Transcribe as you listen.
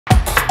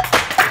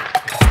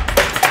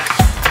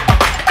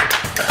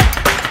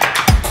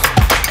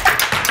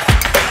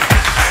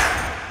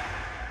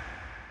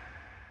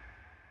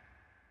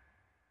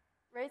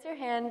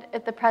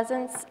if the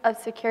presence of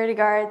security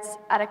guards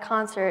at a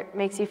concert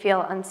makes you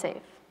feel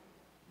unsafe.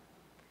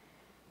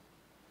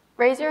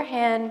 Raise your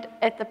hand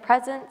if the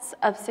presence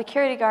of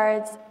security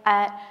guards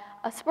at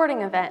a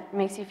sporting event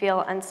makes you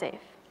feel unsafe.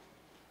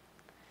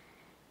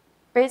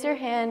 Raise your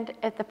hand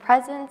if the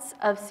presence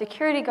of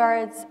security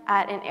guards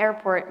at an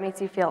airport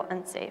makes you feel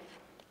unsafe.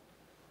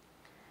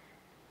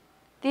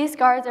 These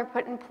guards are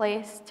put in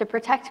place to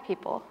protect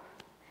people.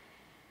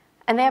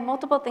 And they have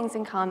multiple things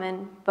in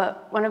common,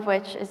 but one of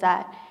which is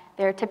that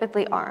they're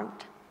typically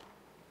armed.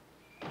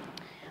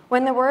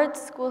 When the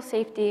words school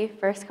safety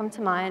first come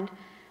to mind,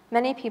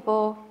 many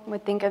people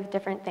would think of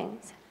different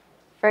things.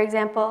 For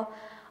example,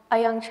 a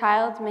young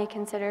child may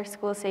consider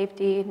school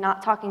safety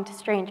not talking to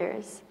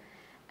strangers,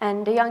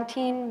 and a young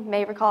teen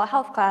may recall a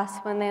health class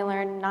when they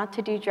learn not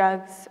to do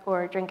drugs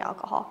or drink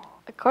alcohol.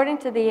 According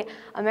to the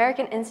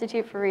American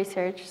Institute for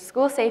Research,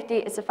 school safety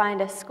is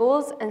defined as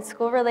schools and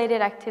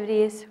school-related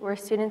activities where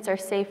students are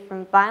safe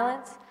from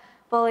violence,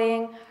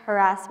 bullying,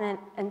 harassment,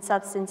 and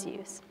substance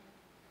use.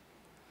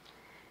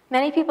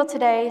 Many people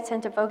today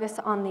tend to focus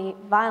on the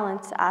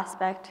violence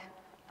aspect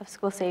of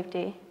school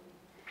safety,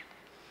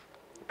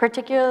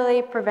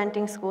 particularly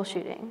preventing school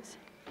shootings.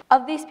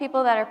 Of these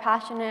people that are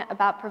passionate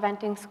about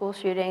preventing school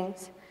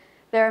shootings,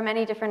 there are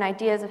many different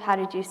ideas of how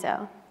to do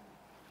so.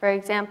 For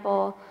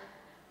example,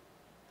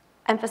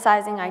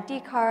 emphasizing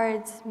ID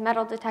cards,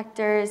 metal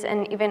detectors,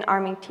 and even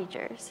arming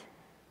teachers.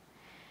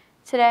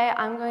 Today,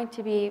 I'm going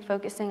to be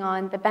focusing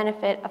on the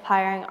benefit of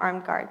hiring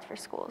armed guards for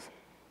schools.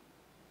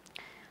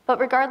 But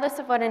regardless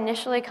of what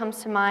initially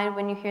comes to mind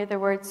when you hear the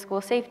word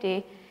school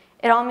safety,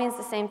 it all means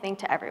the same thing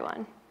to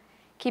everyone: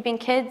 keeping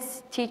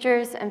kids,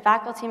 teachers, and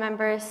faculty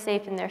members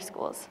safe in their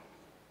schools.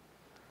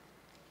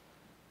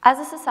 As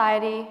a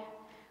society,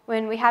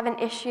 when we have an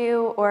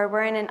issue or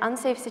we're in an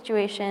unsafe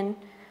situation,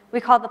 we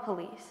call the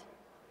police.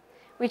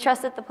 We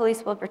trust that the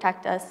police will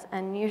protect us,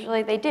 and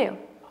usually they do.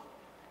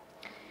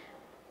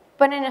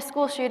 But in a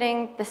school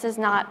shooting, this is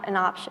not an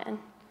option,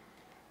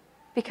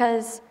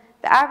 because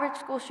the average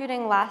school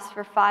shooting lasts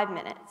for 5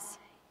 minutes,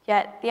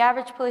 yet the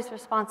average police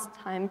response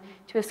time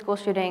to a school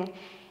shooting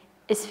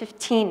is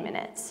 15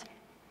 minutes.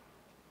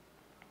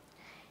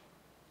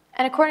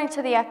 And according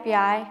to the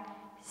FBI,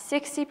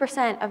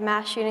 60% of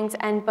mass shootings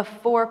end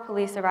before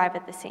police arrive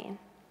at the scene.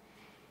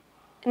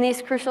 In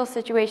these crucial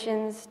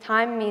situations,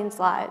 time means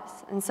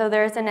lives, and so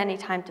there isn't any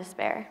time to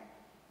spare.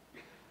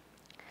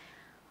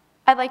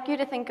 I'd like you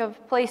to think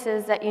of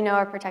places that you know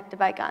are protected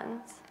by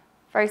guns.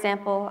 For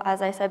example,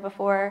 as I said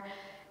before,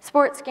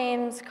 sports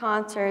games,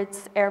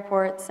 concerts,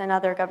 airports, and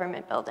other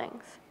government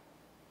buildings.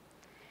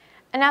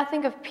 And now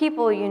think of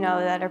people you know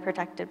that are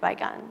protected by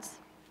guns.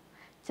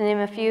 To name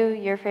a few,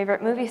 your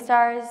favorite movie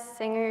stars,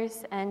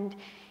 singers, and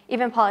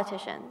even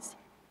politicians.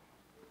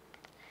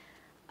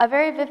 A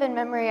very vivid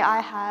memory I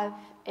have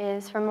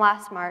is from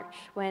last March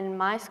when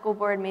my school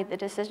board made the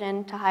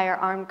decision to hire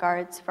armed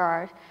guards for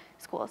our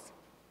schools.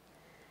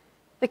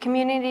 The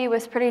community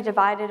was pretty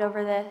divided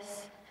over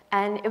this,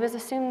 and it was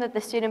assumed that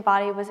the student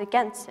body was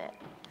against it.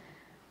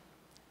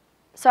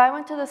 So I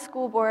went to the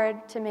school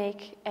board to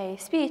make a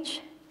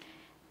speech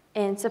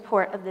in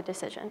support of the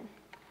decision.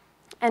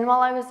 And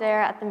while I was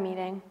there at the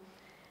meeting,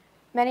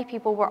 many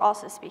people were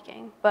also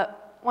speaking,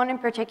 but one in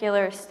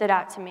particular stood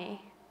out to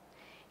me.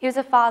 He was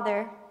a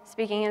father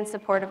speaking in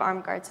support of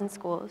armed guards in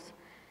schools.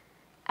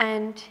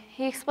 And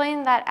he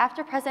explained that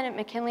after President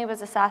McKinley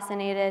was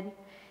assassinated,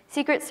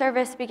 Secret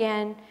Service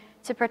began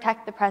to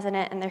protect the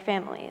president and their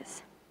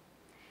families.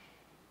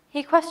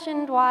 He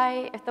questioned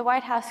why, if the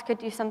White House could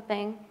do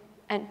something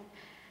and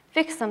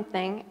fix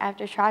something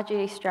after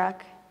tragedy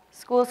struck,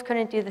 schools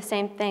couldn't do the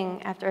same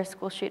thing after a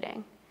school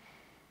shooting.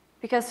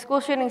 Because school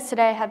shootings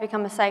today have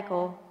become a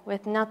cycle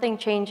with nothing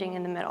changing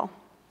in the middle.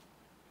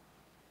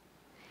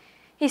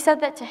 He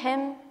said that to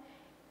him,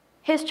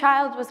 his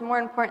child was more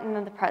important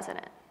than the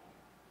president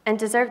and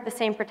deserved the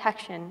same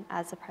protection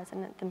as the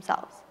president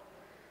themselves.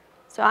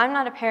 So I'm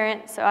not a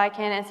parent, so I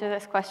can't answer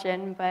this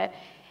question, but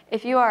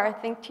if you are,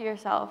 think to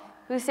yourself,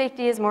 whose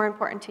safety is more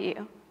important to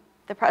you,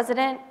 the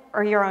president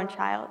or your own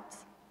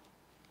child's?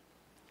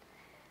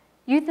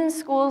 Youth in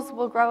schools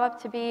will grow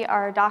up to be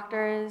our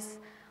doctors,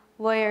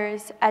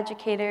 lawyers,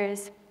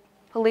 educators,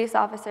 police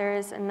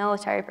officers, and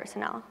military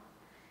personnel.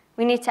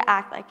 We need to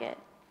act like it.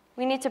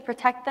 We need to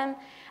protect them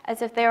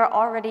as if they are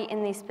already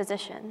in these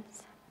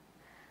positions.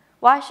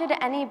 Why should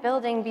any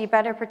building be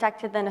better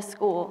protected than a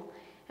school?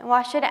 And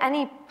why should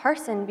any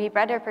person be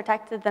better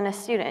protected than a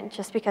student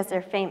just because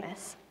they're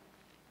famous?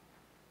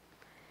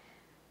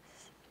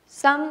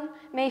 Some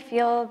may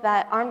feel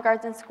that armed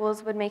guards in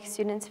schools would make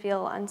students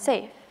feel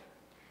unsafe.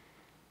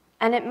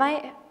 And it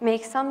might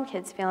make some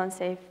kids feel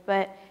unsafe,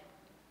 but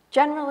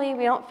generally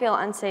we don't feel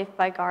unsafe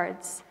by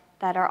guards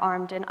that are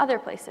armed in other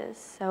places.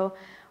 So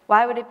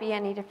why would it be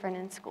any different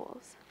in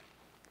schools?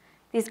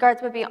 These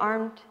guards would be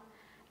armed,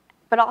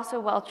 but also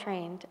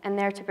well-trained and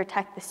there to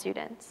protect the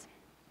students.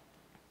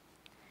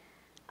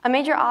 A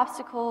major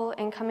obstacle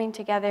in coming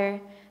together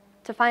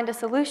to find a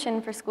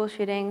solution for school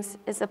shootings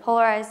is the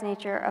polarized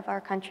nature of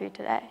our country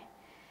today.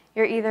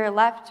 You're either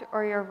left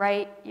or you're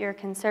right, you're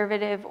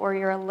conservative or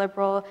you're a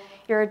liberal,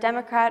 you're a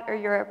Democrat or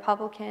you're a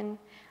Republican,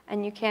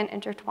 and you can't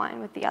intertwine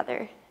with the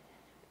other.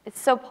 It's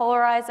so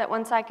polarized that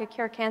one side could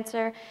cure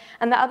cancer,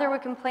 and the other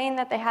would complain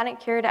that they hadn't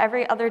cured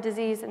every other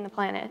disease in the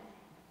planet.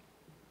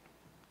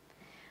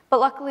 But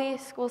luckily,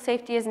 school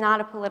safety is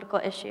not a political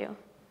issue.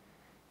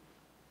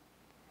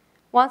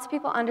 Once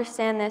people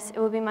understand this, it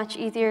will be much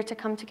easier to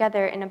come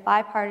together in a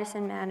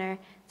bipartisan manner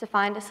to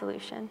find a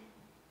solution.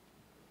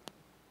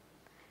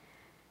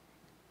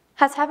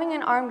 Has having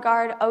an armed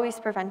guard always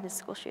prevented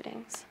school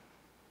shootings?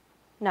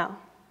 No.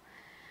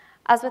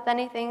 As with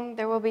anything,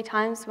 there will be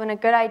times when a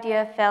good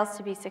idea fails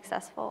to be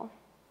successful.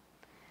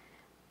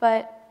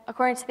 But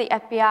according to the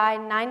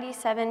FBI,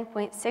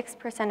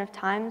 97.6% of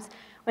times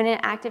when an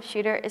active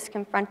shooter is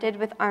confronted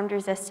with armed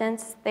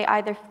resistance, they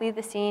either flee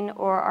the scene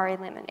or are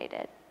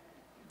eliminated.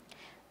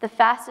 The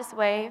fastest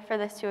way for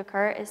this to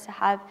occur is to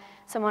have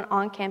someone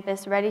on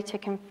campus ready to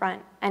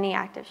confront any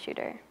active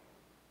shooter.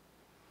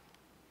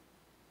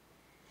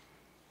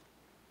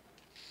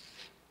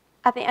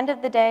 At the end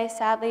of the day,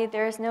 sadly,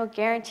 there is no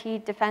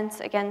guaranteed defense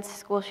against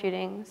school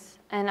shootings,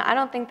 and I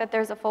don't think that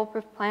there's a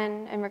foolproof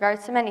plan in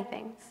regards to many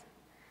things.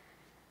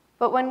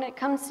 But when it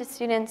comes to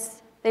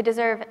students, they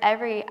deserve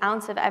every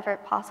ounce of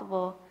effort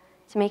possible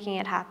to making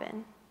it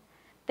happen.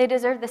 They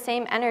deserve the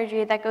same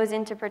energy that goes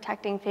into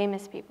protecting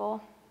famous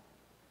people.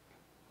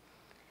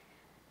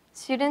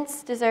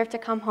 Students deserve to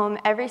come home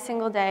every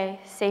single day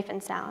safe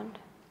and sound.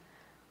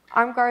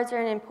 Armed guards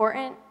are an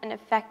important and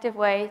effective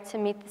way to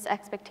meet this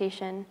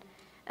expectation,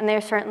 and they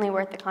are certainly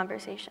worth the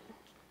conversation.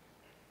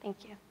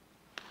 Thank you.